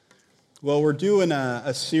Well, we're doing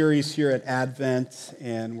a series here at Advent,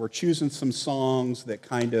 and we're choosing some songs that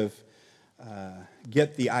kind of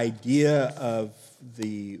get the idea of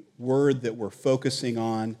the word that we're focusing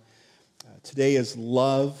on. Today is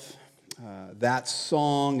love. That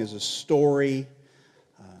song is a story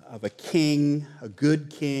of a king, a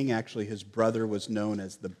good king. Actually, his brother was known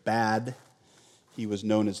as the bad. He was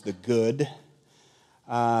known as the good.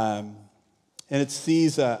 And it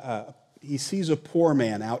sees he sees a poor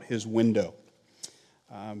man out his window.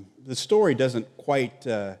 The story doesn't quite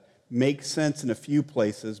make sense in a few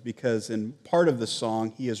places because in part of the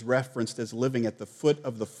song he is referenced as living at the foot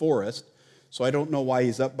of the forest. So I don't know why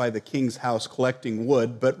he's up by the king's house collecting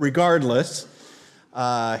wood, but regardless,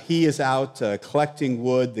 he is out collecting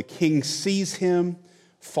wood. The king sees him,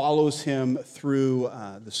 follows him through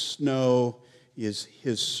the snow.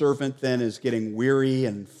 His servant then is getting weary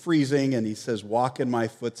and freezing, and he says, "Walk in my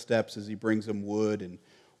footsteps," as he brings him wood and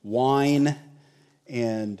wine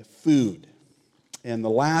and food. And the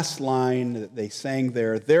last line that they sang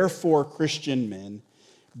there, "Therefore, Christian men,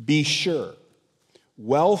 be sure,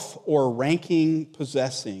 wealth or ranking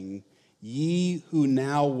possessing, ye who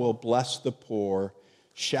now will bless the poor,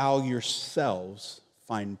 shall yourselves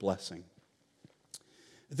find blessing."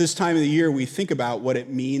 At this time of the year, we think about what it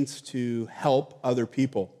means to help other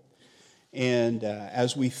people. And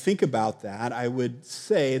as we think about that, I would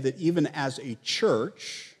say that even as a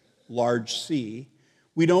church, large C,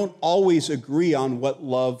 we don't always agree on what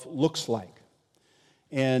love looks like.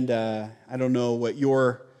 And I don't know what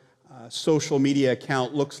your social media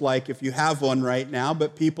account looks like if you have one right now,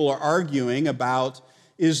 but people are arguing about,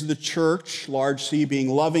 is the church, large C, being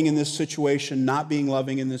loving in this situation, not being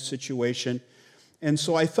loving in this situation? And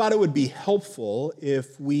so I thought it would be helpful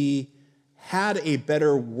if we had a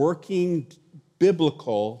better working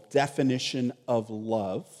biblical definition of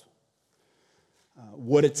love,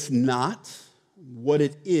 what it's not, what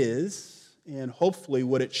it is, and hopefully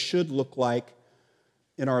what it should look like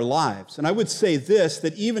in our lives. And I would say this,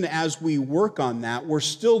 that even as we work on that, we're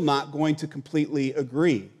still not going to completely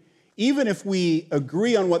agree. Even if we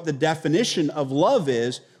agree on what the definition of love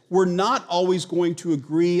is, we're not always going to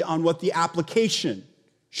agree on what the application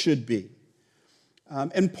should be.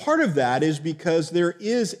 And part of that is because there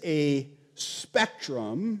is a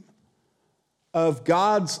spectrum of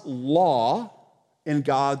God's law and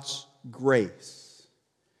God's grace.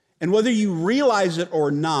 And whether you realize it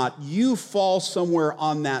or not, you fall somewhere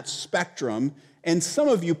on that spectrum, and some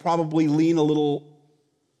of you probably lean a little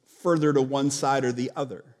further to one side or the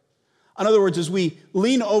other. In other words, as we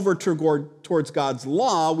lean over towards God's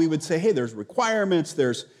law, we would say, hey, there's requirements,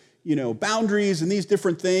 there's boundaries and these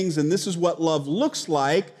different things, and this is what love looks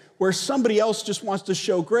like, where somebody else just wants to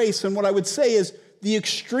show grace. And what I would say is the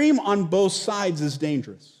extreme on both sides is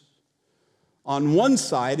dangerous. On one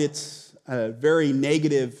side, it's a very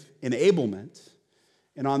negative enablement,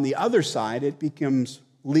 and on the other side, it becomes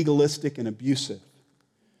legalistic and abusive.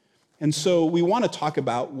 And so we want to talk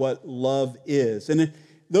about what love is. And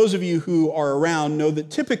those of you who are around know that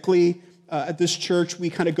typically at this church, we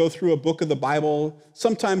kind of go through a book of the Bible.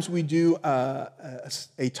 Sometimes we do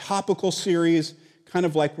a topical series, kind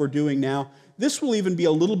of like we're doing now. This will even be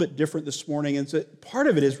a little bit different this morning, and so part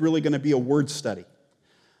of it is really going to be a word study,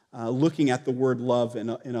 looking at the word love in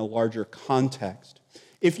a larger context.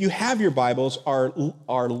 If you have your Bibles,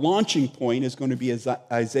 our launching point is going to be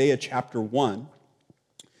Isaiah chapter 1.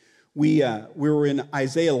 We were in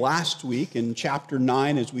Isaiah last week in chapter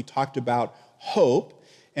 9 as we talked about hope.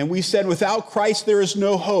 And we said, without Christ, there is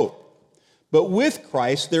no hope. But with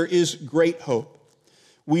Christ, there is great hope.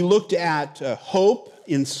 We looked at hope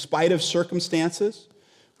in spite of circumstances.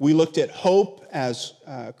 We looked at hope as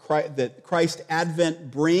that Christ's advent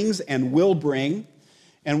brings and will bring.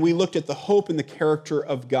 And we looked at the hope in the character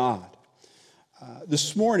of God.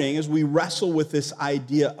 This morning, as we wrestle with this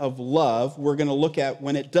idea of love, we're going to look at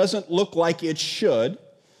when it doesn't look like it should.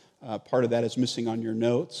 Part of that is missing on your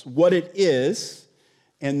notes. What it is,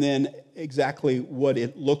 and then exactly what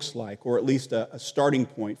it looks like, or at least a starting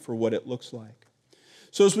point for what it looks like.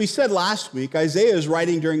 So as we said last week, Isaiah is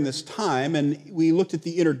writing during this time, and we looked at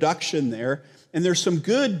the introduction there, and there's some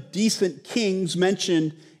good, decent kings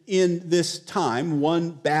mentioned in this time.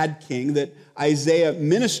 One bad king that Isaiah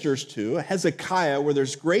ministers to, Hezekiah, where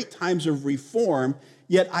there's great times of reform,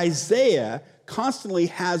 yet Isaiah constantly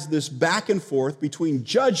has this back and forth between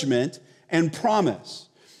judgment and promise.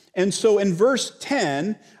 And so in verse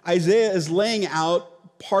 10, Isaiah is laying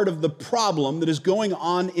out part of the problem that is going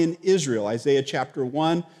on in Israel. Isaiah chapter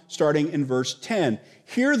 1, starting in verse 10.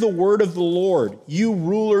 "Hear the word of the Lord, you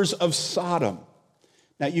rulers of Sodom."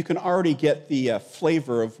 Now, you can already get the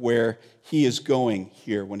flavor of where he is going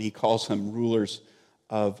here when he calls them rulers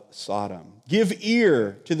of Sodom. Give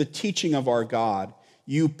ear to the teaching of our God,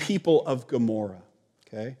 you people of Gomorrah.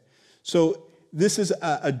 Okay? So this is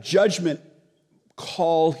a judgment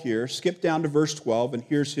call here. Skip down to verse 12, and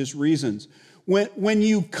here's his reasons. When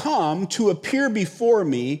you come to appear before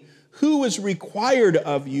me, who is required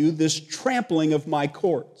of you this trampling of my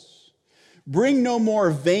courts? Bring no more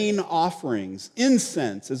vain offerings.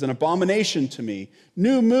 Incense is an abomination to me.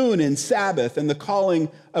 New moon and Sabbath and the calling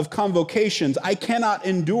of convocations. I cannot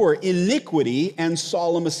endure iniquity and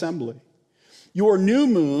solemn assembly. Your new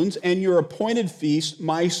moons and your appointed feasts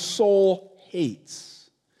my soul hates.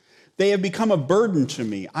 They have become a burden to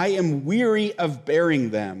me. I am weary of bearing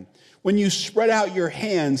them. When you spread out your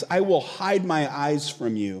hands, I will hide my eyes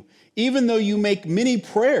from you. Even though you make many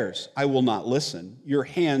prayers, I will not listen. Your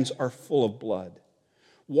hands are full of blood.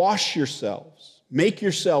 Wash yourselves, make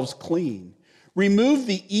yourselves clean. Remove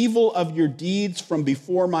the evil of your deeds from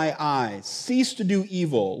before my eyes. Cease to do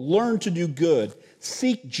evil, learn to do good.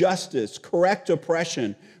 Seek justice, correct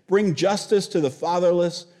oppression. Bring justice to the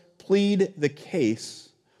fatherless. Plead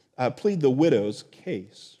the widow's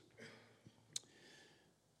case.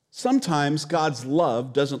 Sometimes God's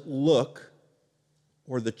love doesn't look,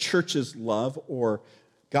 or the church's love, or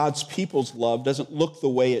God's people's love doesn't look the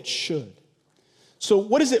way it should. So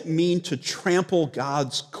what does it mean to trample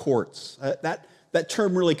God's courts? That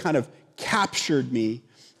term really kind of captured me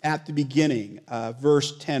at the beginning.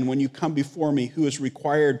 Verse 10, when you come before me, who has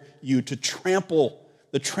required you to trample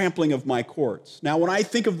the trampling of my courts? Now, when I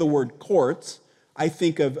think of the word courts, I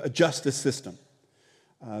think of a justice system.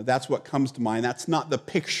 That's what comes to mind. That's not the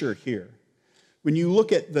picture here. When you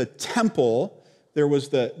look at the temple, there was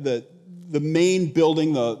the main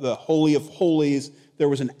building, the Holy of Holies. There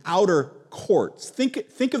was an outer courts.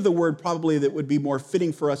 Think of the word probably that would be more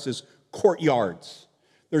fitting for us as courtyards.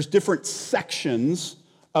 There's different sections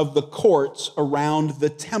of the courts around the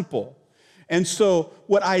temple. And so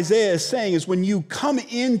what Isaiah is saying is when you come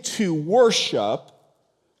into worship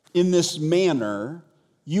in this manner,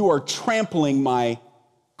 you are trampling my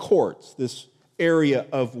courts, this area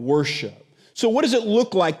of worship. So what does it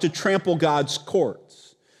look like to trample God's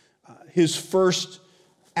courts? His first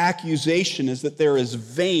accusation is that there is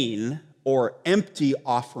vain or empty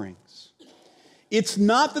offerings. It's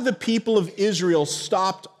not that the people of Israel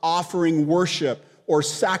stopped offering worship or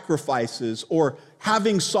sacrifices or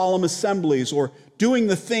having solemn assemblies or doing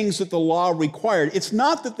the things that the law required. It's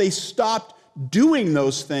not that they stopped doing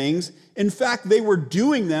those things. In fact, they were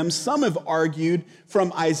doing them, some have argued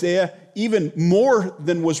from Isaiah, even more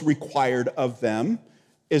than was required of them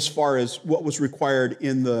as far as what was required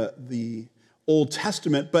in the Old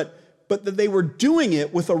Testament, but that they were doing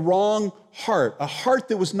it with a wrong heart, a heart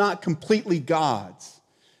that was not completely God's.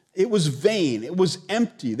 It was vain. It was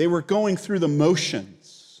empty. They were going through the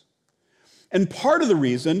motions. And part of the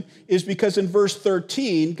reason is because in verse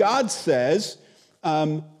 13, God says,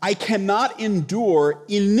 I cannot endure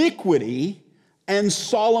iniquity and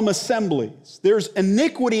solemn assemblies. There's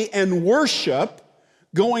iniquity and worship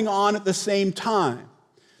going on at the same time.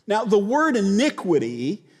 Now, the word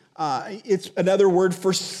iniquity, it's another word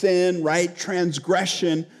for sin, right?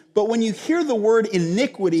 Transgression. But when you hear the word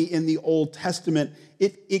iniquity in the Old Testament,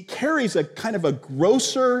 it carries a kind of a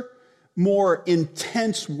grosser, more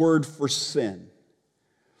intense word for sin.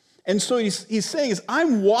 And so he's saying, as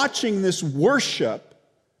I'm watching this worship,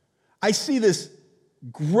 I see this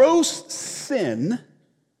gross sin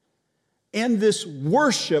and this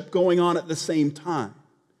worship going on at the same time.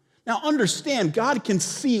 Now understand, God can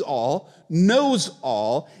see all, knows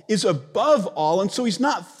all, is above all, and so he's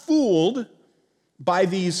not fooled by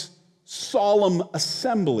these solemn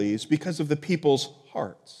assemblies because of the people's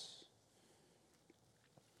hearts.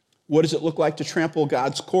 What does it look like to trample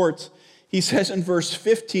God's courts? He says in verse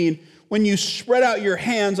 15, when you spread out your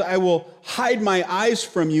hands, I will hide my eyes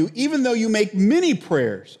from you. Even though you make many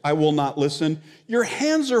prayers, I will not listen. Your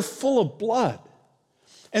hands are full of blood.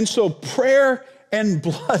 And so prayer and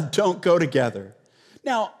blood don't go together.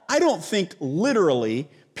 Now, I don't think literally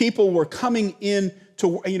people were coming in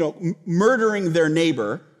to, murdering their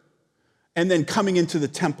neighbor and then coming into the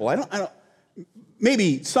temple. I don't,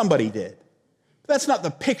 maybe somebody did. But that's not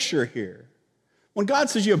the picture here. When God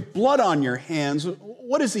says you have blood on your hands,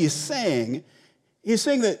 what is he saying? He's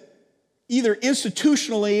saying that either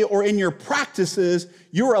institutionally or in your practices,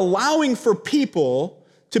 you're allowing for people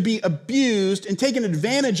to be abused and taken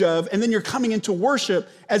advantage of, and then you're coming into worship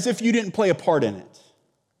as if you didn't play a part in it.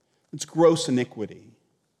 It's gross iniquity.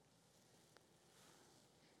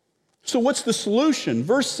 So what's the solution?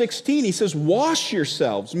 Verse 16, he says, wash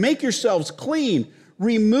yourselves, make yourselves clean,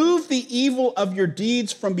 Remove the evil of your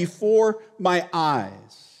deeds from before my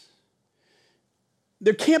eyes.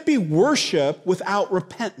 There can't be worship without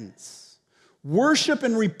repentance. Worship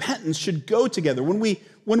and repentance should go together. When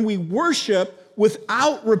we worship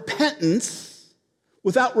without repentance,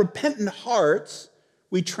 without repentant hearts,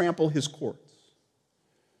 we trample his courts.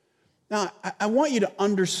 Now, I want you to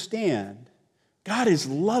understand, God is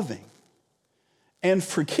loving and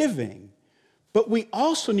forgiving, but we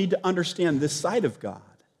also need to understand this side of God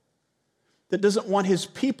that doesn't want his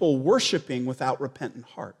people worshiping without repentant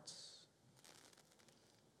hearts.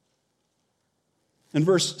 In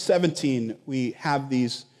verse 17, we have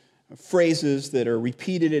these phrases that are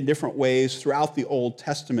repeated in different ways throughout the Old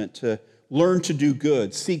Testament to learn to do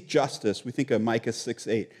good, seek justice. We think of Micah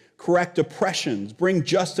 6:8. Correct oppressions, bring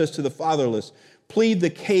justice to the fatherless, plead the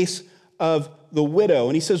case of the widow.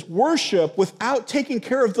 And he says, worship without taking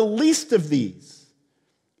care of the least of these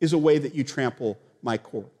is a way that you trample my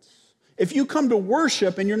courts. If you come to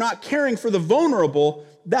worship and you're not caring for the vulnerable,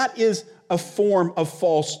 that is a form of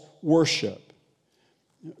false worship.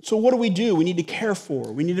 So what do? We need to care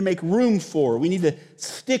for. We need to make room for. We need to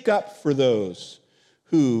stick up for those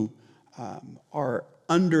who are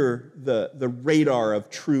under the radar of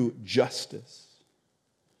true justice.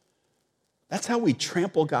 That's how we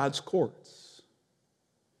trample God's courts.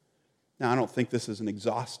 Now, I don't think this is an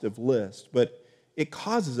exhaustive list, but it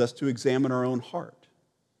causes us to examine our own heart.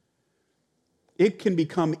 It can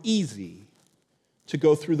become easy to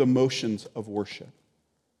go through the motions of worship.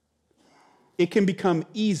 It can become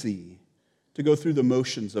easy to go through the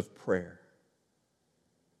motions of prayer.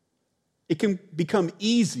 It can become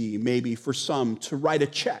easy, maybe, for some to write a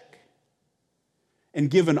check and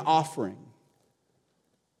give an offering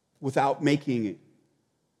without making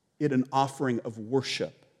it an offering of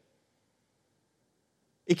worship.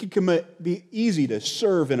 It can be easy to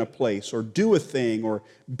serve in a place or do a thing or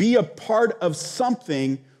be a part of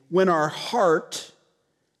something when our heart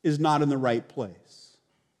is not in the right place.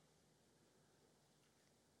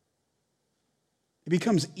 It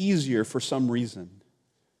becomes easier for some reason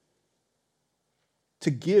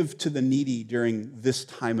to give to the needy during this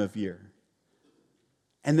time of year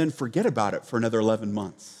and then forget about it for another 11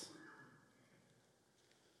 months.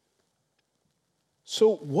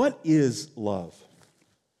 So what is love?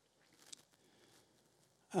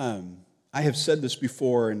 I have said this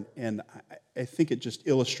before, and I think it just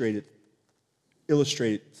illustrates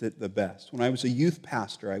it the best. When I was a youth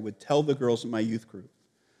pastor, I would tell the girls in my youth group,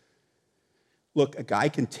 look, a guy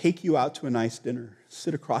can take you out to a nice dinner,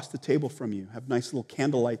 sit across the table from you, have a nice little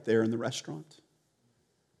candlelight there in the restaurant.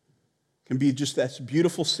 It can be just that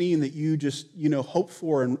beautiful scene that you just, hope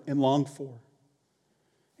for and long for.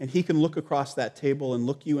 And he can look across that table and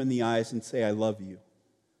look you in the eyes and say, I love you.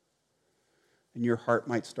 And your heart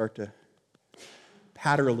might start to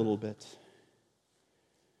patter a little bit.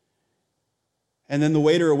 And then the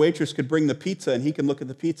waiter or waitress could bring the pizza, and he can look at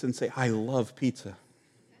the pizza and say, I love pizza.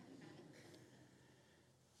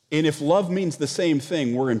 And if love means the same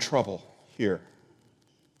thing, we're in trouble here.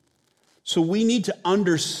 So we need to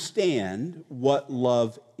understand what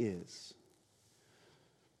love is.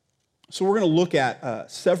 So we're going to look at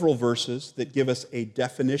several verses that give us a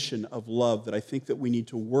definition of love that I think that we need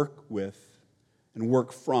to work with and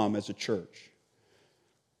work from as a church.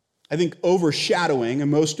 I think overshadowing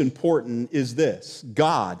and most important is this: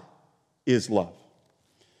 God is love.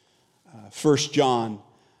 1 John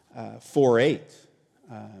 4:8.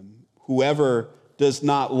 Whoever does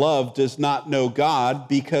not love does not know God,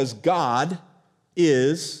 because God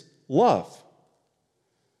is love.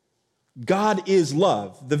 God is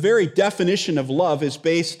love. The very definition of love is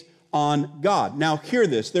based on God. Now, hear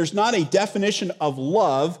this. There's not a definition of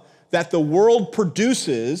love that the world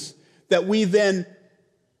produces that we then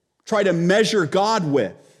try to measure God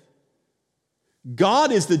with.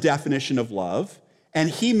 God is the definition of love, and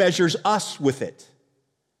he measures us with it.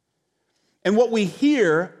 And what we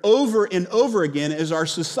hear over and over again is our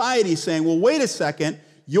society saying, well, wait a second,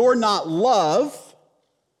 you're not love,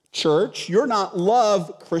 church. You're not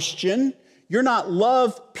love, Christian. You're not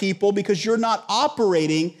love, people, because you're not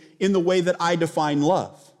operating in the way that I define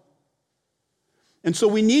love. And so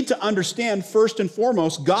we need to understand, first and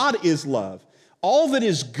foremost, God is love. All that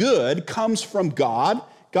is good comes from God.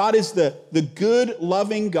 God is the good,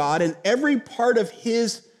 loving God, and every part of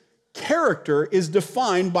his character is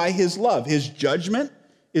defined by his love. His judgment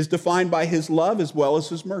is defined by his love as well as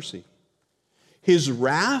his mercy. His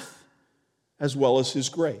wrath as well as his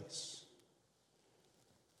grace.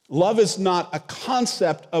 Love is not a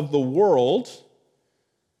concept of the world.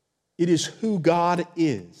 It is who God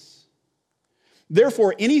is.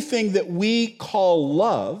 Therefore, anything that we call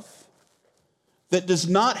love that does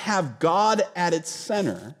not have God at its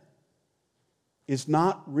center is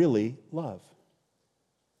not really love.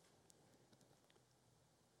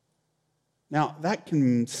 Now, that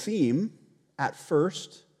can seem, at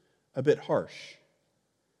first, a bit harsh.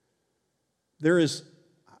 There is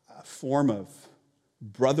a form of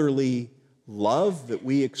brotherly love that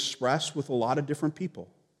we express with a lot of different people.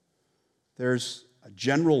 There's a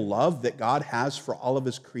general love that God has for all of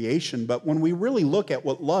his creation, but when we really look at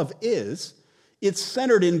what love is, it's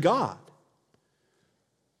centered in God.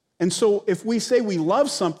 And so if we say we love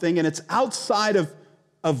something and it's outside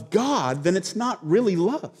of God, then it's not really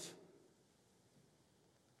love.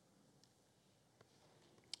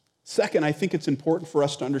 Second, I think it's important for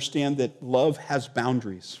us to understand that love has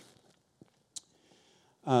boundaries.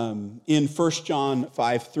 In 1 John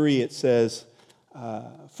 5:3, it says,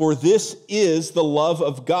 "For this is the love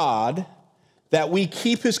of God, that we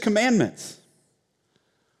keep his commandments."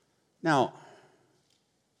 Now,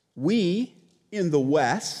 we in the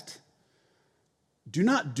West do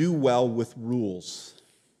not do well with rules.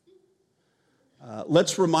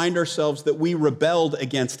 Let's remind ourselves that we rebelled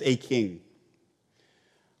against a king.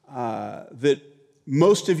 That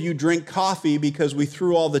most of you drink coffee because we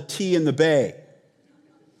threw all the tea in the bay.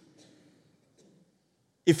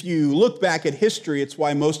 If you look back at history, it's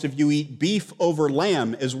why most of you eat beef over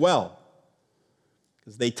lamb as well.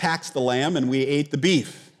 Because they taxed the lamb and we ate the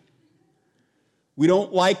beef. We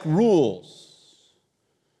don't like rules.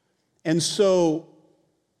 And so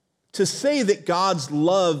to say that God's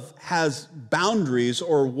love has boundaries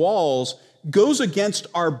or walls goes against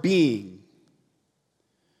our being.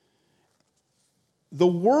 The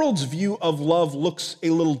world's view of love looks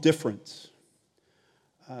a little different.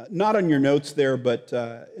 Not on your notes there, but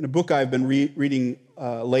in a book I've been reading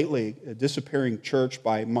lately, A Disappearing Church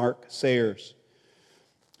by Mark Sayers.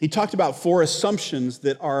 He talked about 4 assumptions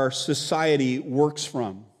that our society works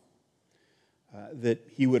from that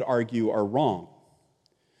he would argue are wrong.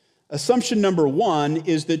 Assumption number 1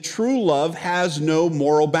 is that true love has no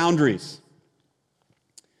moral boundaries.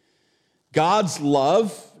 God's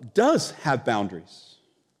love does have boundaries.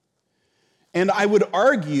 And I would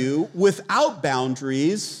argue, without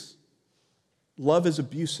boundaries, love is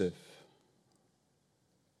abusive.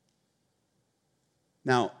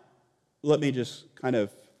 Now, let me just kind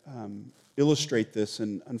of illustrate this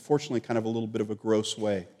in, unfortunately, kind of a little bit of a gross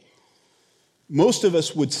way. Most of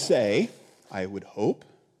us would say, I would hope,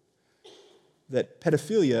 that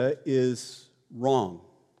pedophilia is wrong,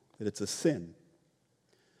 that it's a sin.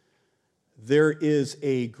 There is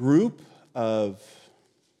a group of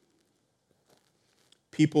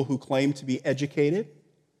people who claim to be educated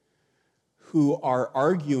who are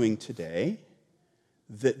arguing today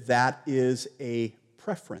that that is a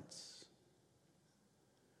preference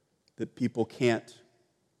that people can't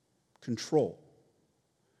control.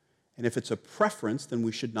 And if it's a preference, then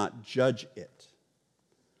we should not judge it.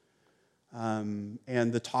 And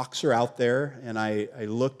the talks are out there, and I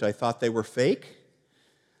looked, I thought they were fake.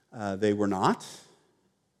 They were not.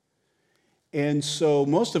 And so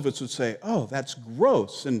most of us would say, oh, that's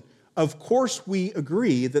gross. And of course we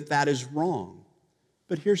agree that that is wrong.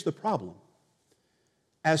 But here's the problem.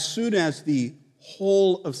 As soon as the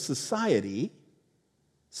whole of society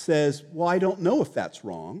says, well, I don't know if that's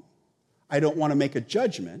wrong, I don't want to make a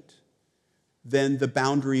judgment, then the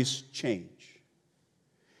boundaries change.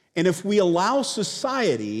 And if we allow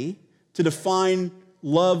society to define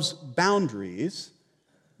love's boundaries,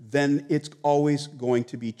 then it's always going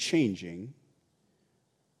to be changing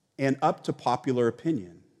and up to popular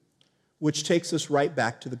opinion, which takes us right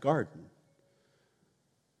back to the garden.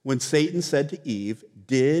 When Satan said to Eve,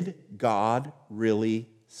 did God really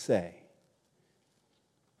say?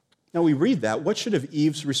 Now we read that. What should have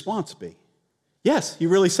Eve's response be? Yes, he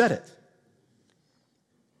really said it.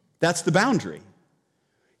 That's the boundary.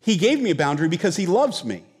 He gave me a boundary because he loves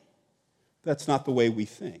me. That's not the way we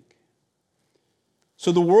think.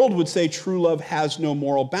 So the world would say true love has no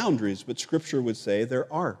moral boundaries, but Scripture would say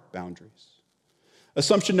there are boundaries.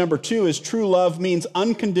 Assumption number 2 is true love means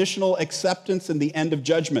unconditional acceptance and the end of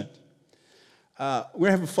judgment. We're going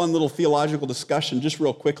to have a fun little theological discussion just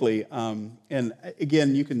real quickly. And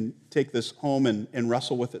again, you can take this home and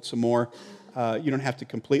wrestle with it some more. You don't have to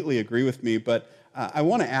completely agree with me, but I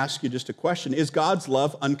want to ask you just a question. Is God's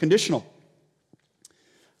love unconditional?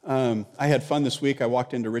 I had fun this week. I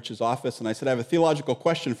walked into Rich's office and I said, I have a theological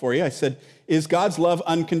question for you. I said, is God's love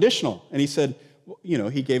unconditional? And he said,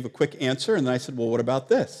 he gave a quick answer. And then I said, well, what about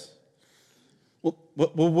this? Well,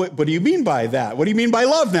 what do you mean by that? What do you mean by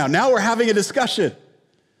love now? Now we're having a discussion.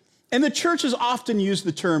 And the church has often used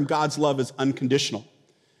the term God's love is unconditional.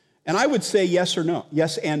 And I would say yes or no,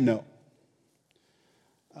 yes and no.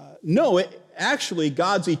 No, actually,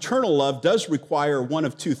 God's eternal love does require one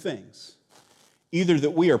of two things. Either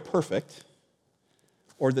that we are perfect,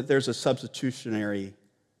 or that there's a substitutionary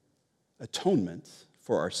atonement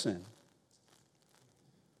for our sin.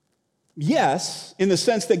 Yes, in the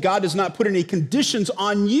sense that God does not put any conditions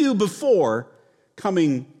on you before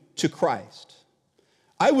coming to Christ.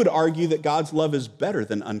 I would argue that God's love is better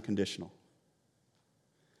than unconditional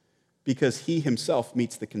because he himself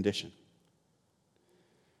meets the condition.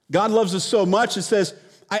 God loves us so much, it says,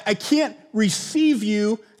 I can't receive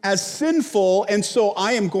you as sinful, and so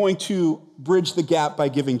I am going to bridge the gap by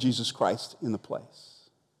giving Jesus Christ in the place.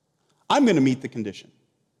 I'm going to meet the condition.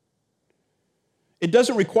 It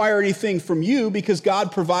doesn't require anything from you because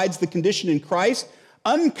God provides the condition in Christ.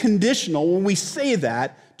 Unconditional, when we say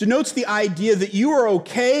that, denotes the idea that you are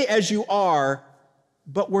okay as you are,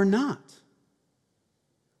 but we're not.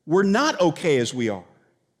 We're not okay as we are.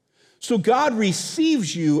 So God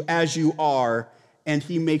receives you as you are, and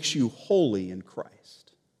he makes you holy in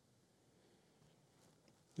Christ.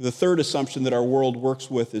 The third assumption that our world works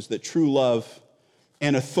with is that true love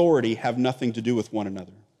and authority have nothing to do with one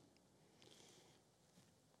another.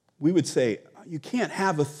 We would say, you can't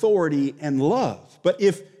have authority and love. But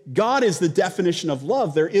if God is the definition of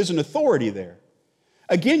love, there is an authority there.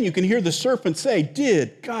 Again, you can hear the serpent say,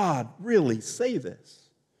 did God really say this?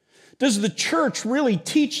 Does the church really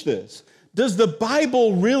teach this? Does the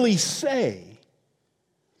Bible really say?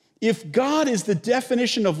 If God is the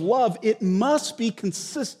definition of love, it must be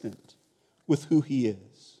consistent with who he is.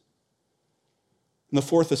 And the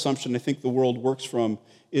fourth assumption I think the world works from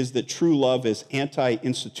is that true love is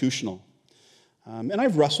anti-institutional. And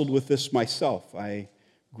I've wrestled with this myself. I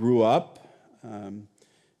grew up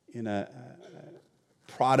in a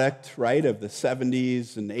product, right, of the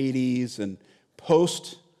 70s and 80s and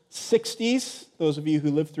post-60s, those of you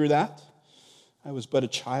who lived through that. I was but a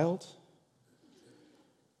child.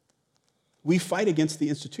 We fight against the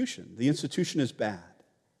institution. The institution is bad.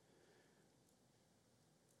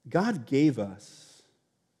 God gave us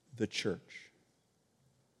the church.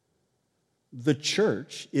 The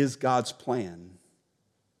church is God's plan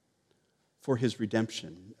for his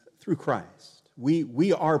redemption through Christ.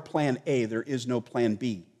 We are plan A. There is no plan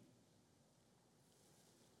B.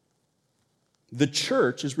 The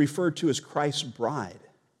church is referred to as Christ's bride.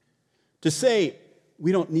 To say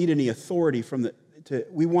we don't need any authority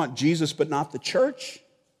we want Jesus but not the church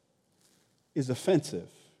is offensive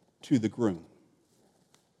to the groom.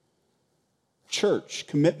 Church,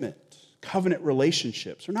 commitment, covenant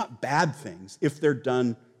relationships are not bad things if they're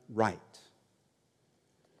done right.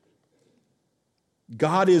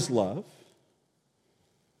 God is love.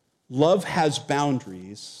 Love has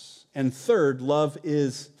boundaries. And third, love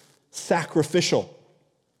is sacrificial.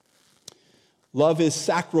 Love is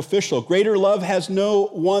sacrificial. Greater love has no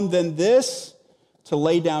one than this, to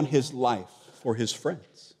lay down his life for his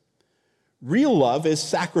friends. Real love is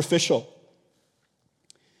sacrificial.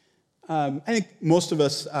 I think most of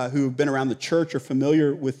us who have been around the church are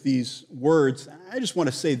familiar with these words. I just want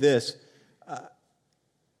to say this.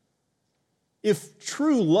 If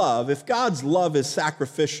true love, if God's love is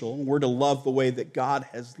sacrificial, and we're to love the way that God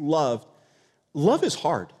has loved, love is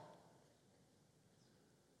hard.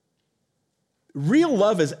 Real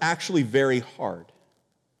love is actually very hard.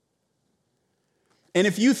 And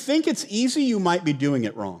if you think it's easy, you might be doing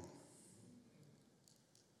it wrong.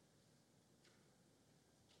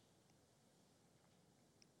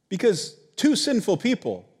 Because two sinful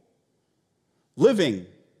people living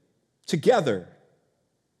together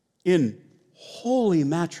in holy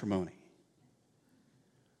matrimony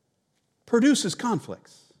produces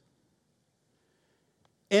conflicts.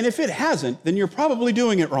 And if it hasn't, then you're probably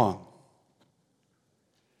doing it wrong.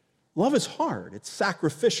 Love is hard. It's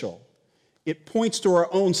sacrificial. It points to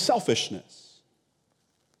our own selfishness.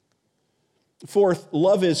 Fourth,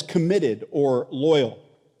 love is committed or loyal.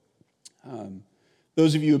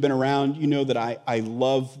 Those of you who have been around, you know that I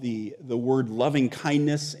love the word loving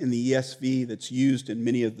kindness in the ESV that's used in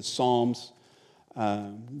many of the Psalms.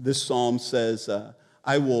 This psalm says,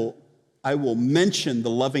 I will mention the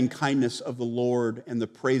loving kindness of the Lord and the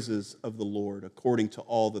praises of the Lord according to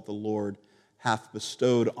all that the Lord hath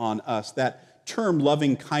bestowed on us. That term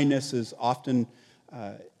loving kindness is often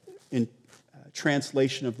in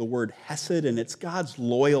translation of the word hesed, and it's God's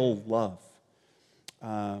loyal love,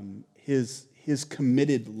 his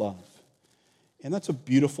committed love. And that's a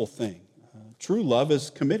beautiful thing. True love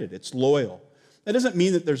is committed. It's loyal. That doesn't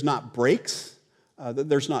mean that there's not breaks, that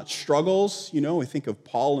there's not struggles. You know, we think of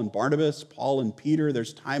Paul and Barnabas, Paul and Peter.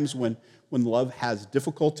 There's times when love has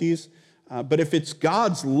difficulties. But if it's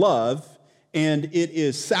God's love and it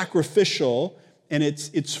is sacrificial and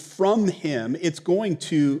it's from him, it's going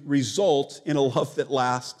to result in a love that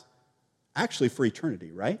lasts actually for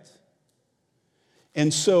eternity, right?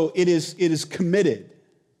 And so it is committed.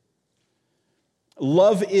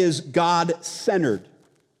 Love is God-centered.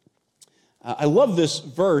 I love this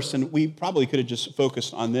verse, and we probably could have just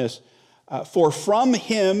focused on this. For from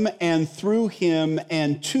him and through him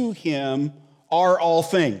and to him are all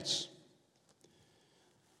things.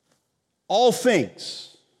 All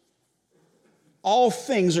things. All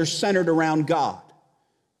things are centered around God,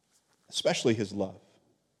 especially his love.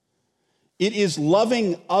 It is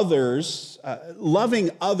loving others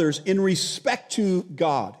in respect to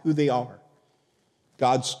God, who they are,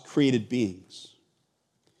 God's created beings.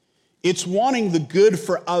 It's wanting the good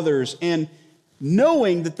for others and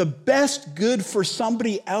knowing that the best good for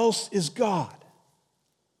somebody else is God.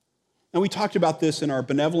 Now, we talked about this in our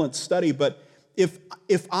benevolence study, but if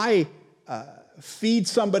I feed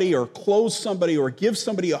somebody or clothe somebody or give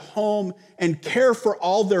somebody a home and care for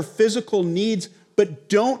all their physical needs, but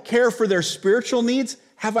don't care for their spiritual needs,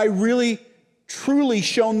 have I really, truly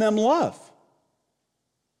shown them love?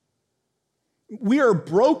 We are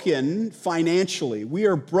broken financially. We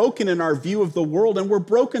are broken in our view of the world, and we're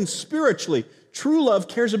broken spiritually. True love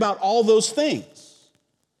cares about all those things.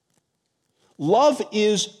 Love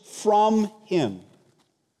is from him.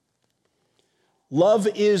 Love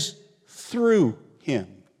is through him.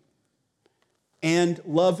 And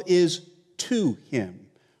love is to him.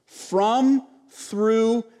 From,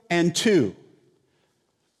 through, and to.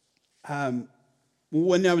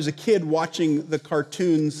 When I was a kid watching the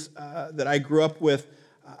cartoons that I grew up with,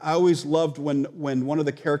 I always loved when one of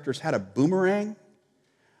the characters had a boomerang,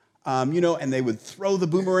 and they would throw the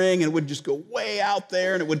boomerang and it would just go way out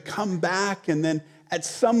there and it would come back. And then at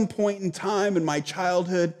some point in time in my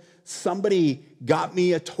childhood, somebody got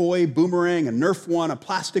me a toy boomerang, a Nerf one, a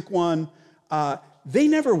plastic one. They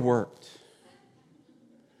never worked.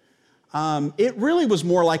 It really was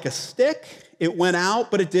more like a stick. It went out,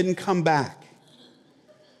 but it didn't come back.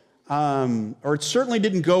 Or it certainly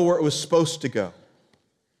didn't go where it was supposed to go.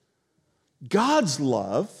 God's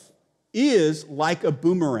love is like a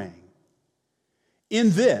boomerang.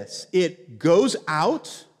 In this, it goes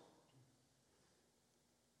out,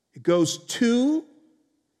 it goes to,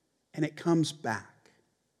 and it comes back.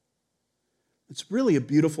 It's really a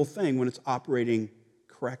beautiful thing when it's operating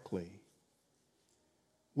correctly.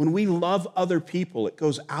 When we love other people, it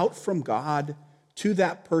goes out from God to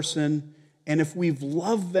that person. And if we've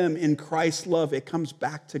loved them in Christ's love, it comes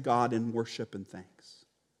back to God in worship and thanks.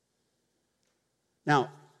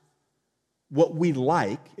 Now, what we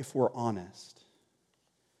like, if we're honest,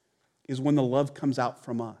 is when the love comes out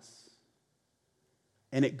from us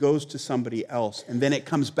and it goes to somebody else and then it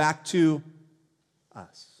comes back to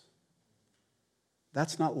us.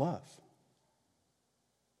 That's not love.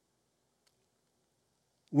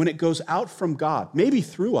 When it goes out from God, maybe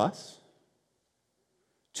through us,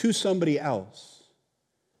 to somebody else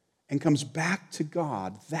and comes back to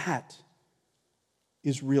God, that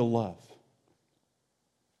is real love.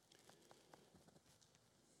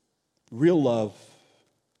 Real love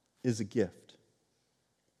is a gift.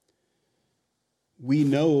 We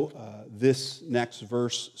know this next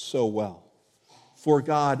verse so well. For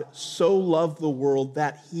God so loved the world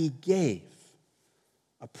that he gave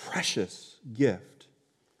a precious gift,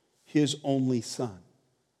 his only Son.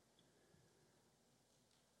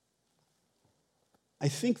 I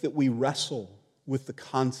think that we wrestle with the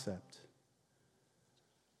concept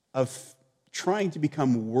of trying to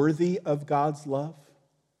become worthy of God's love,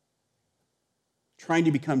 trying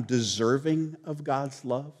to become deserving of God's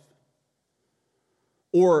love.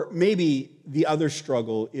 Or maybe the other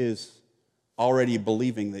struggle is already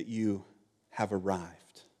believing that you have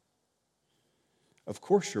arrived. Of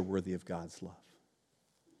course you're worthy of God's love.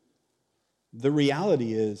 The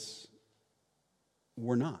reality is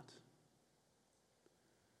we're not.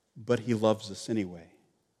 But he loves us anyway,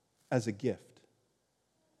 as a gift.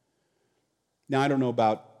 Now, I don't know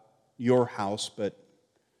about your house, but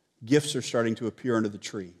gifts are starting to appear under the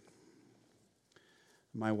tree.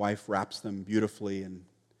 My wife wraps them beautifully, and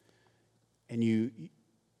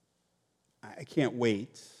I can't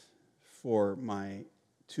wait for my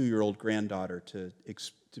 2-year-old granddaughter to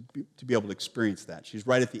be able to experience that. She's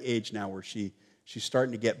right at the age now where she's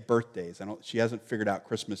starting to get birthdays. She hasn't figured out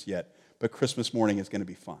Christmas yet, but Christmas morning is going to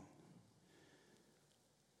be fun.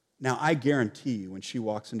 Now, I guarantee you, when she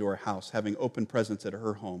walks into our house, having open presents at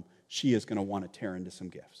her home, she is going to want to tear into some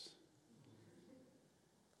gifts.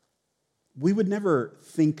 We would never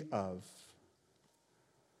think of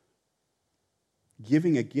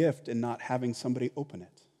giving a gift and not having somebody open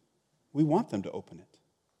it. We want them to open it.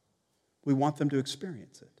 We want them to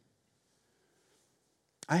experience it.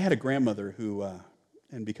 I had a grandmother who,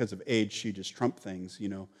 and because of age, she just trumped things,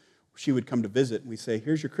 She would come to visit, and we say,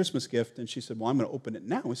 here's your Christmas gift. And she said, well, I'm going to open it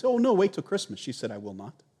now. We said, oh, no, wait till Christmas. She said, I will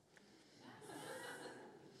not.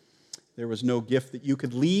 There was no gift that you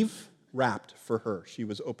could leave wrapped for her. She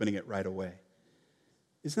was opening it right away.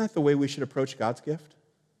 Isn't that the way we should approach God's gift?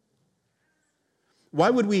 Why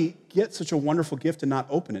would we get such a wonderful gift and not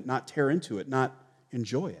open it, not tear into it, not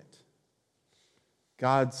enjoy it?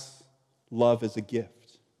 God's love is a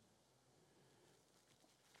gift.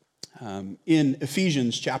 In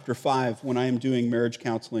Ephesians chapter 5, when I am doing marriage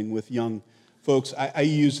counseling with young folks, I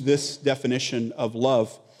use this definition of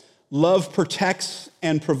love. Love protects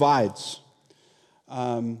and provides.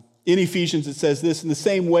 In Ephesians, it says this, in the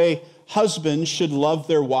same way, husbands should love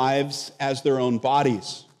their wives as their own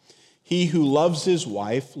bodies. He who loves his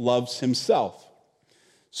wife loves himself.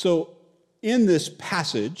 So in this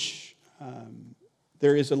passage,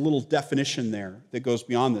 there is a little definition there that goes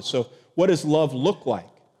beyond this. So what does love look like?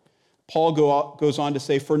 Paul goes on to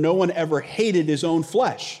say, for no one ever hated his own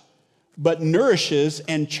flesh, but nourishes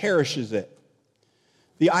and cherishes it.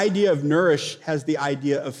 The idea of nourish has the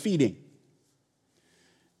idea of feeding.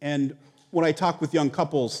 And when I talk with young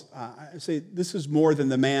couples, I say this is more than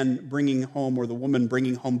the man bringing home or the woman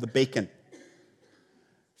bringing home the bacon.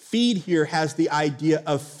 Feed here has the idea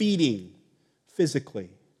of feeding physically,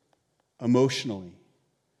 emotionally,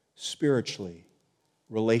 spiritually,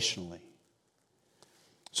 relationally.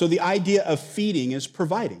 So the idea of feeding is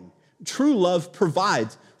providing. True love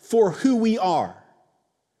provides for who we are.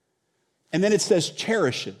 And then it says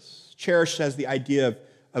cherishes. Cherish has the idea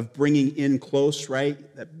of bringing in close, right?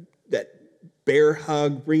 That bear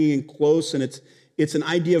hug, bringing in close, and it's an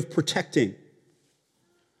idea of protecting.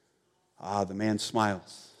 The man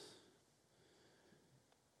smiles.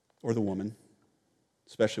 Or the woman,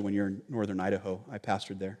 especially when you're in northern Idaho. I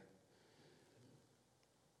pastored there.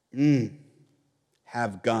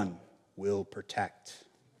 Have gun, will protect.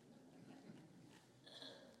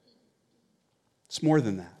 It's more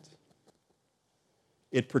than that.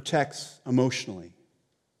 It protects emotionally.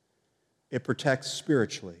 It protects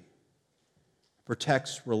spiritually. It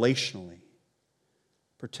protects relationally.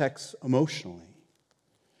 It protects emotionally.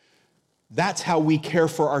 That's how we care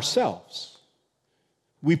for ourselves.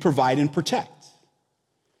 We provide and protect.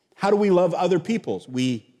 How do we love other people?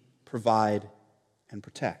 We provide and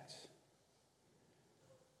protect.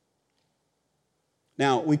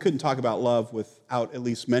 Now, we couldn't talk about love without at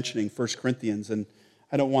least mentioning 1 Corinthians, and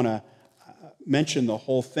I don't want to mention the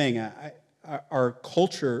whole thing. Our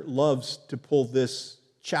culture loves to pull this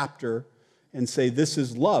chapter and say this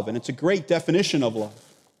is love, and it's a great definition of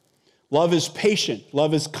love. Love is patient.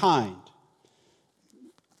 Love is kind.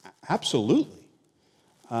 Absolutely.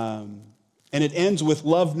 And it ends with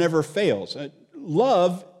love never fails.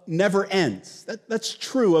 Love never ends. That's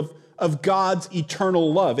true of God's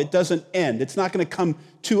eternal love. It doesn't end. It's not going to come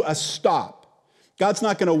to a stop. God's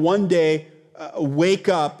not going to one day wake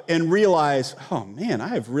up and realize, oh man, I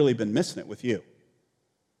have really been missing it with you.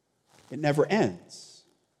 It never ends.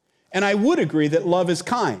 And I would agree that love is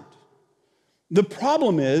kind. The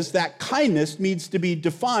problem is that kindness needs to be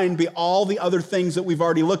defined by all the other things that we've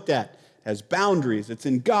already looked at. It has boundaries. It's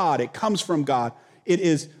in God. It comes from God. It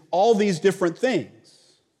is all these different things.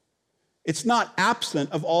 It's not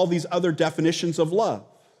absent of all these other definitions of love.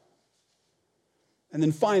 And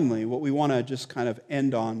then finally, what we want to just kind of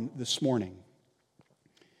end on this morning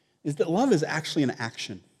is that love is actually an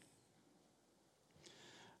action.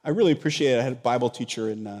 I really appreciate it. I had a Bible teacher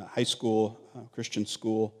in high school, Christian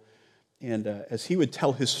school, and as he would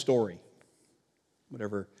tell his story,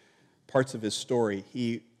 whatever parts of his story,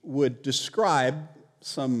 he would describe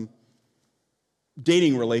some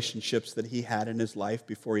dating relationships that he had in his life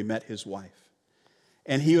before he met his wife.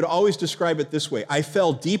 And he would always describe it this way: I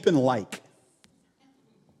fell deep in like.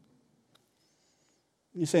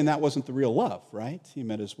 You're saying that wasn't the real love, right? He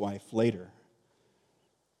met his wife later.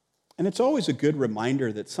 And it's always a good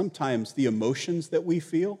reminder that sometimes the emotions that we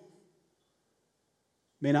feel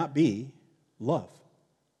may not be love.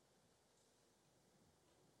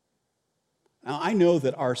 Now, I know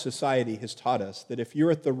that our society has taught us that if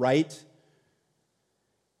you're at the right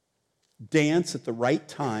dance at the right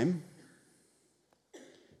time,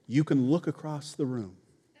 you can look across the room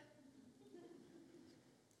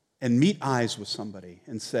and meet eyes with somebody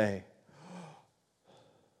and say,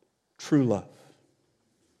 true love.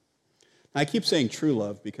 Now, I keep saying true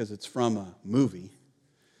love because it's from a movie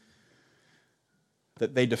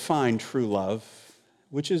that they define true love,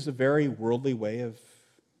 which is a very worldly way of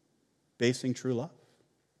basing true love.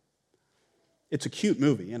 It's a cute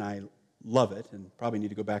movie, and I love it and probably need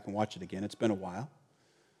to go back and watch it again. It's been a while.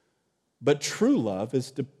 But true love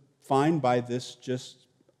is defined by this just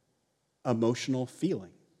emotional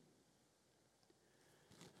feeling.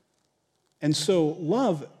 And so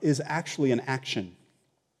love is actually an action.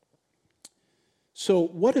 So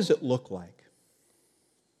what does it look like?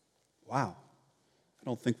 Wow. I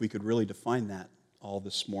don't think we could really define that all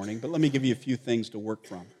this morning, but let me give you a few things to work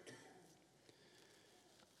from.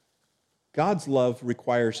 God's love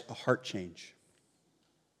requires a heart change.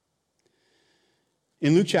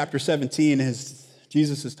 In Luke chapter 17,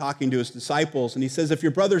 Jesus is talking to his disciples, and he says, if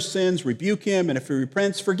your brother sins, rebuke him, and if he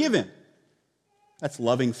repents, forgive him. That's a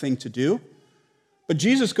loving thing to do. But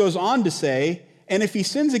Jesus goes on to say, and if he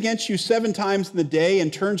sins against you 7 times in the day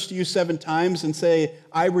and turns to you 7 times and say,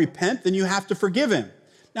 I repent, then you have to forgive him.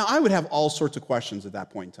 Now, I would have all sorts of questions at that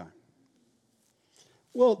point in time.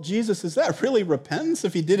 Well, Jesus, is that really repentance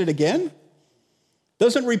if he did it again?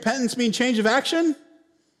 Doesn't repentance mean change of action?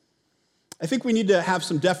 I think we need to have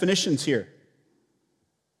some definitions here.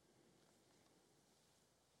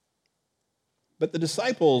 But the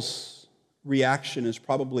disciples' reaction is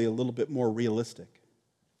probably a little bit more realistic.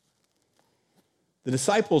 The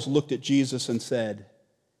disciples looked at Jesus and said,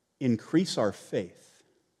 increase our faith.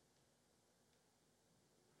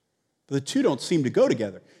 But the two don't seem to go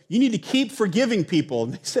together. You need to keep forgiving people.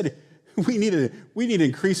 And they said, we need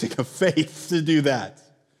increasing of faith to do that.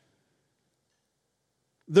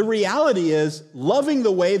 The reality is, loving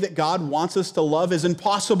the way that God wants us to love is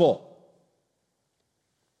impossible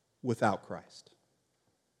without Christ.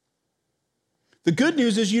 The good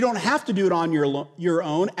news is you don't have to do it on your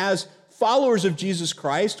own. As followers of Jesus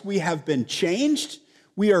Christ, we have been changed.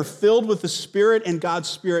 We are filled with the Spirit, and God's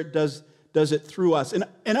Spirit does it through us.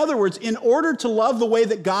 In other words, in order to love the way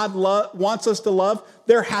that God wants us to love,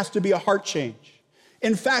 there has to be a heart change.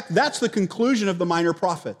 In fact, that's the conclusion of the minor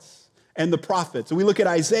prophets and the prophets. And we look at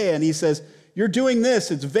Isaiah, and he says, you're doing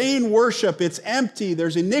this. It's vain worship. It's empty.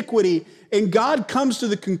 There's iniquity. And God comes to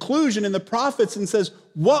the conclusion in the prophets and says,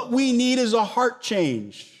 what we need is a heart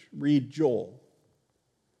change. Read Joel.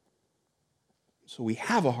 So we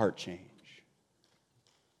have a heart change.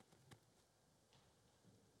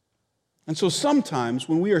 And so sometimes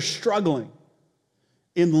when we are struggling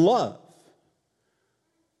in love,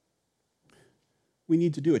 we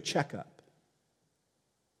need to do a checkup.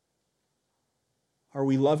 Are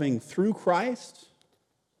we loving through Christ?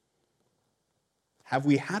 Have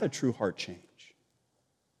we had a true heart change?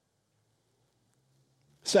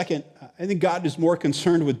 Second, I think God is more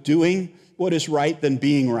concerned with doing what is right than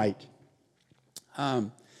being right.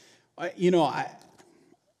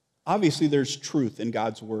 Obviously there's truth in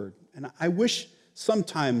God's word. And I wish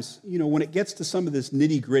sometimes, when it gets to some of this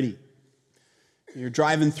nitty-gritty, you're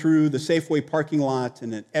driving through the Safeway parking lot,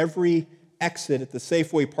 and at every exit at the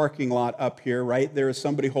Safeway parking lot up here, right, there is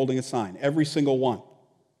somebody holding a sign, every single one.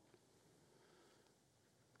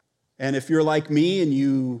 And if you're like me and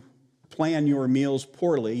you plan your meals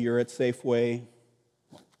poorly, you're at Safeway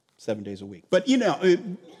 7 days a week. But,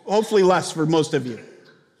 hopefully less for most of you.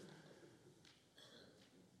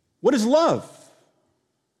 What is love?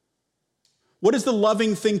 What is the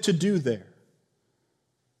loving thing to do there?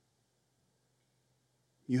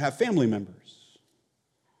 You have family members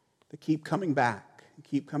that keep coming back,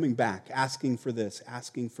 asking for this,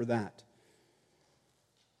 asking for that.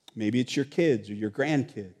 Maybe it's your kids or your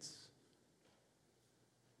grandkids.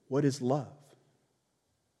 What is love?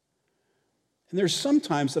 And there's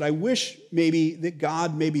sometimes that I wish maybe that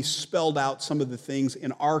God maybe spelled out some of the things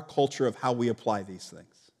in our culture of how we apply these things.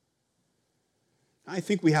 I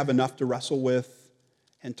think we have enough to wrestle with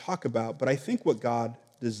and talk about, but I think what God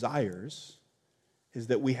desires is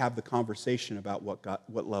that we have the conversation about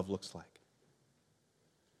what love looks like.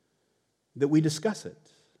 That we discuss it,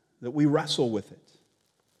 that we wrestle with it,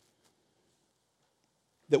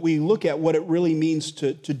 that we look at what it really means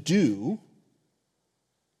to do,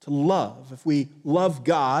 to love. If we love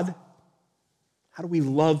God, how do we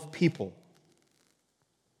love people?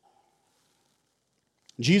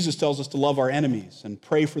 Jesus tells us to love our enemies and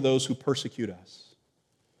pray for those who persecute us.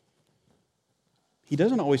 He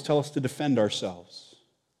doesn't always tell us to defend ourselves.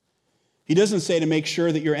 He doesn't say to make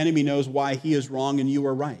sure that your enemy knows why he is wrong and you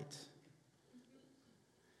are right,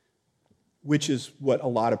 which is what a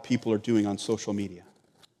lot of people are doing on social media.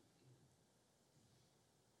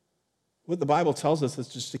 What the Bible tells us is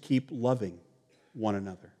just to keep loving one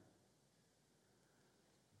another.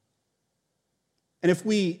 And if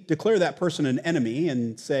we declare that person an enemy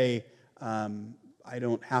and say, I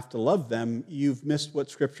don't have to love them, you've missed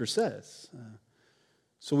what Scripture says.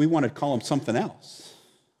 So we want to call them something else.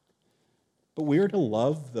 But we are to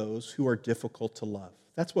love those who are difficult to love.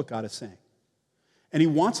 That's what God is saying. And he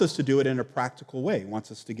wants us to do it in a practical way. He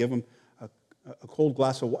wants us to give them a cold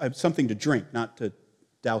glass of something to drink, not to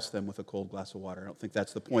douse them with a cold glass of water. I don't think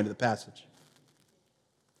that's the point of the passage.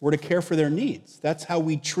 We're to care for their needs. That's how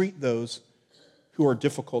we treat those who are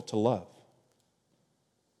difficult to love.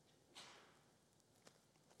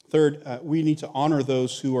 Third, we need to honor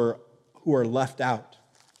those who are left out.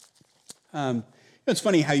 It's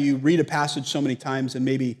funny how you read a passage so many times and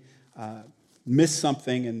maybe miss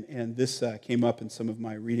something, and this came up in some of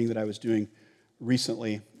my reading that I was doing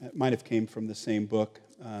recently. It might have came from the same book.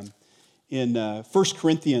 In 1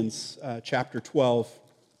 Corinthians chapter 12,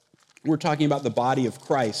 we're talking about the body of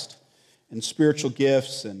Christ and spiritual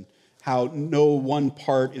gifts and how no one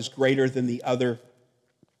part is greater than the other.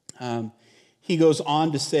 He goes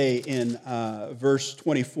on to say in verse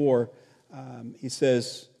 24, he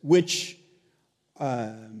says,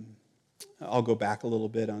 I'll go back a little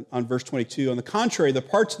bit on verse 22. On the contrary, the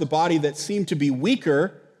parts of the body that seem to be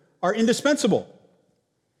weaker are indispensable.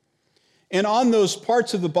 And on those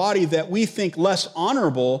parts of the body that we think less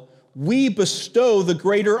honorable, we bestow the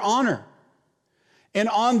greater honor. And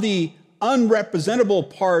on the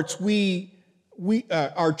unrepresentable parts, we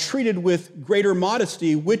are treated with greater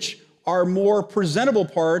modesty, which our more presentable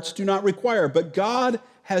parts do not require. But God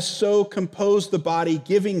has so composed the body,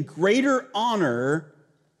 giving greater honor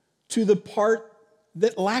to the part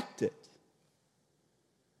that lacked it.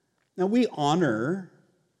 Now, we honor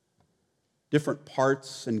different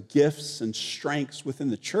parts and gifts and strengths within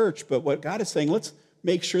the church, but what God is saying, let's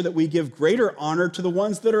make sure that we give greater honor to the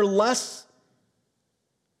ones that are less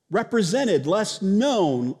represented, less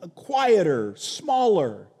known, quieter,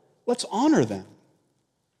 smaller. Let's honor them.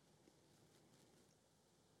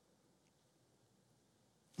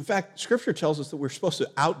 In fact, Scripture tells us that we're supposed to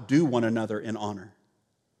outdo one another in honor.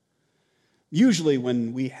 Usually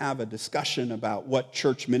when we have a discussion about what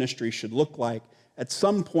church ministry should look like, at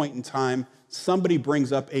some point in time, somebody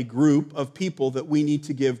brings up a group of people that we need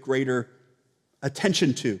to give greater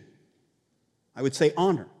attention to. I would say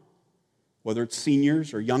honor, whether it's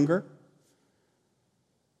seniors or younger.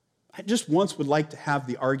 I just once would like to have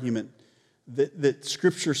the argument that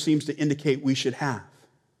Scripture seems to indicate we should have.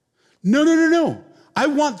 No. I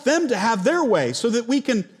want them to have their way so that we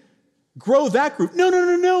can grow that group.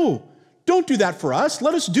 No. Don't do that for us.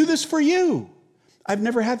 Let us do this for you. I've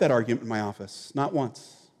never had that argument in my office, not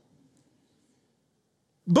once.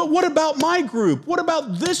 But what about my group? What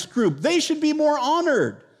about this group? They should be more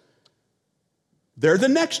honored. They're the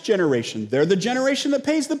next generation. They're the generation that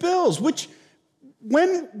pays the bills.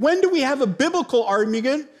 When do we have a biblical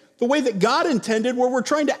argument the way that God intended where we're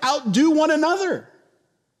trying to outdo one another?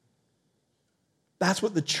 That's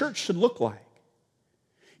what the church should look like.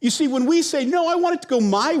 You see, when we say, no, I want it to go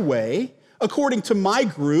my way, according to my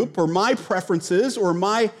group or my preferences or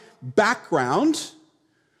my background,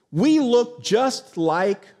 we look just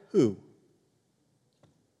like who?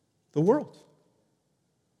 The world.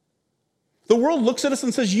 The world looks at us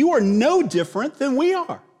and says, you are no different than we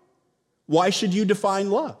are. Why should you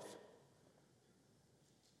define love?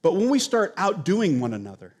 But when we start outdoing one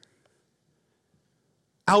another,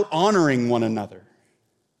 out-honoring one another,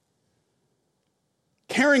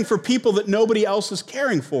 caring for people that nobody else is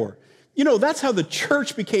caring for. That's how the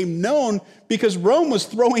church became known, because Rome was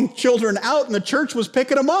throwing children out and the church was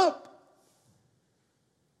picking them up.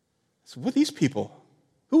 So what are these people?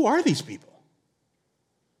 Who are these people?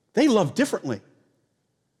 They love differently.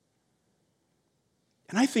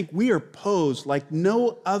 And I think we are posed like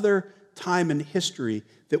no other time in history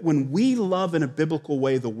that when we love in a biblical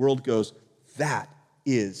way, the world goes, that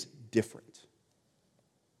is different.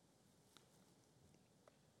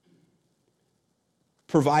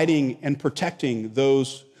 Providing and protecting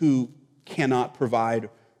those who cannot provide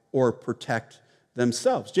or protect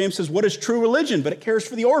themselves. James says, what is true religion? But it cares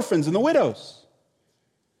for the orphans and the widows.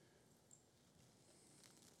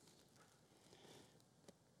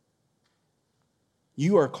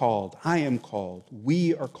 You are called, I am called,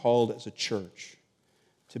 we are called as a church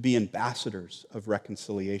to be ambassadors of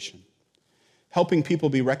reconciliation, helping people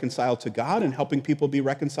be reconciled to God and helping people be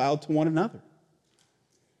reconciled to one another.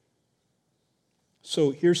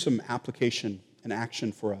 So here's some application and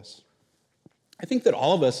action for us. I think that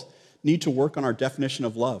all of us need to work on our definition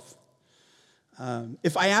of love.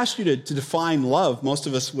 If I asked you to define love, most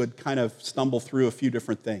of us would kind of stumble through a few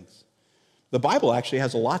different things. The Bible actually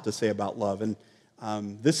has a lot to say about love, and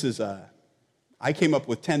I came up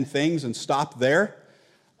with 10 things and stopped there.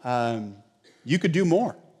 You could do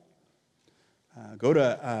more. Go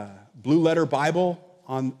to Blue Letter Bible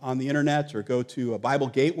on the internet, or go to a Bible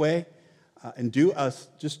Gateway. And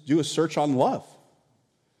just do a search on love.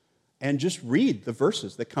 and just read the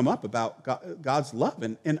verses that come up about God's love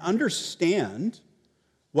and understand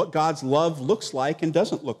what God's love looks like and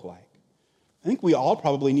doesn't look like. I think we all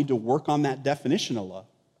probably need to work on that definition of love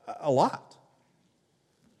a lot.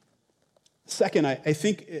 Second, I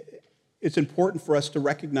think it's important for us to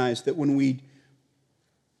recognize that when we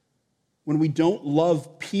don't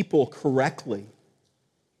love people correctly,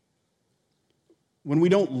 when we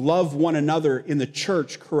don't love one another in the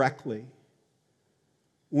church correctly,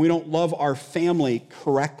 when we don't love our family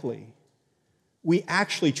correctly, we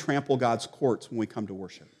actually trample God's courts when we come to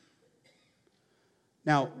worship.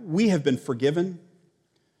 Now, we have been forgiven.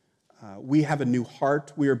 We have a new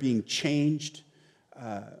heart. We are being changed.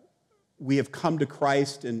 We have come to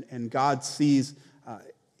Christ, and God sees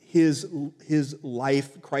his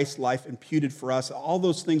life, Christ's life imputed for us. All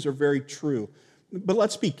those things are very true. But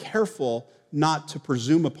let's be careful not to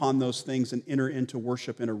presume upon those things and enter into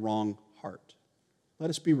worship in a wrong heart. Let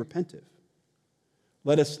us be repentive.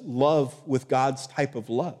 Let us love with God's type of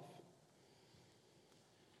love.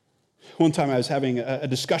 One time I was having a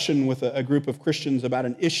discussion with a group of Christians about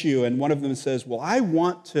an issue, and one of them says, well, I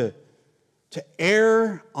want to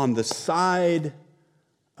err on the side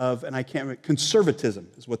of, and I can't remember, conservatism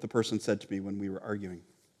is what the person said to me when we were arguing.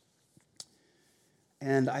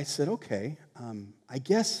 And I said, okay, I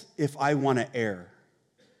guess if I want to err,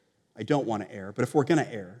 I don't want to err, but if we're going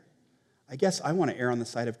to err, I guess I want to err on the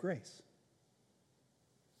side of grace.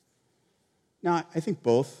 Now, I think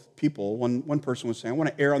both people, one person was saying, I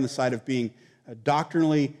want to err on the side of being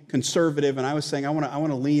doctrinally conservative, and I was saying, I want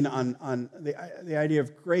to lean on the idea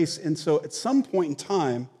of grace. And so at some point in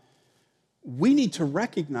time, we need to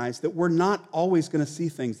recognize that we're not always going to see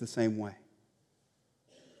things the same way.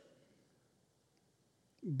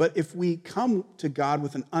 But if we come to God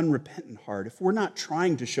with an unrepentant heart, if we're not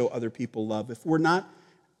trying to show other people love, if we're not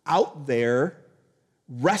out there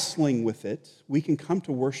wrestling with it, we can come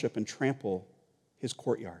to worship and trample his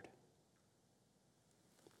courtyard.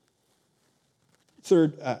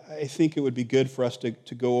 Third, I think it would be good for us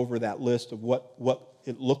to go over that list of what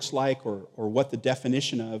it looks like or what the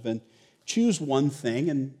definition of, and choose one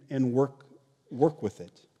thing and work with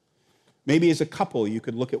it. Maybe as a couple, you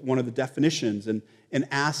could look at one of the definitions and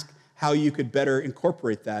ask how you could better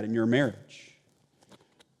incorporate that in your marriage.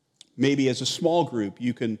 Maybe as a small group,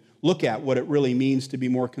 you can look at what it really means to be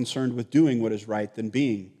more concerned with doing what is right than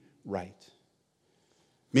being right.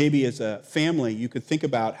 Maybe as a family, you could think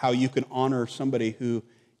about how you can honor somebody who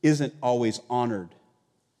isn't always honored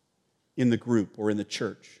in the group or in the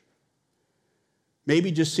church. Maybe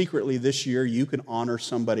just secretly this year, you can honor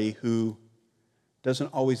somebody who doesn't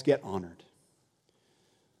always get honored.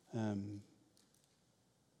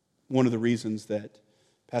 One of the reasons that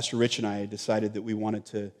Pastor Rich and I decided that we wanted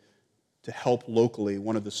to help locally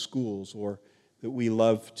one of the schools, or that we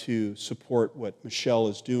love to support what Michelle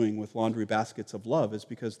is doing with Laundry Baskets of Love, is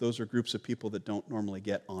because those are groups of people that don't normally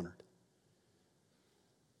get honored.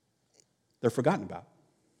 They're forgotten about.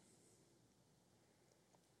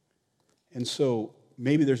 And so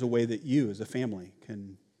maybe there's a way that you as a family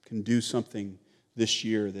can do something this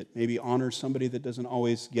year that maybe honors somebody that doesn't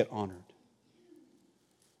always get honored.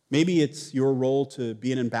 Maybe it's your role to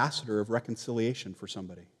be an ambassador of reconciliation for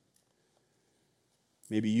somebody.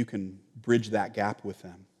 Maybe you can bridge that gap with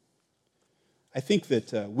them. I think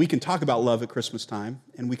that we can talk about love at Christmas time,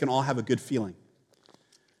 and we can all have a good feeling.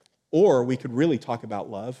 Or we could really talk about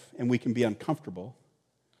love, and we can be uncomfortable,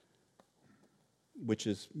 which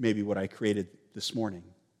is maybe what I created this morning.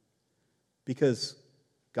 Because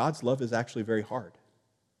God's love is actually very hard.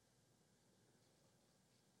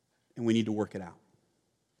 And we need to work it out.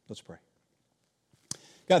 Let's pray.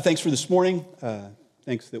 God, thanks for this morning.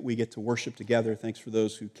 Thanks that we get to worship together. Thanks for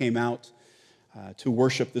those who came out to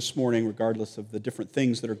worship this morning, regardless of the different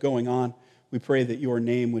things that are going on. We pray that your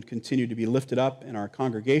name would continue to be lifted up in our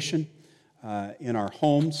congregation, in our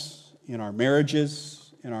homes, in our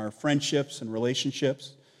marriages, in our friendships and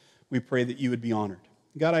relationships. We pray that you would be honored.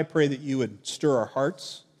 God, I pray that you would stir our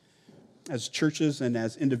hearts as churches and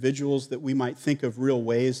as individuals, that we might think of real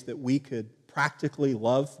ways that we could practically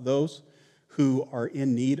love those who are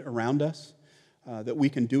in need around us. That we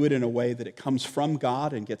can do it in a way that it comes from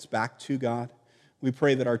God and gets back to God. We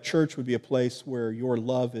pray that our church would be a place where your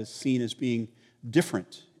love is seen as being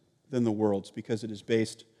different than the world's, because it is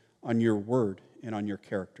based on your word and on your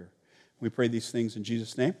character. We pray these things in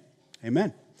Jesus' name. Amen.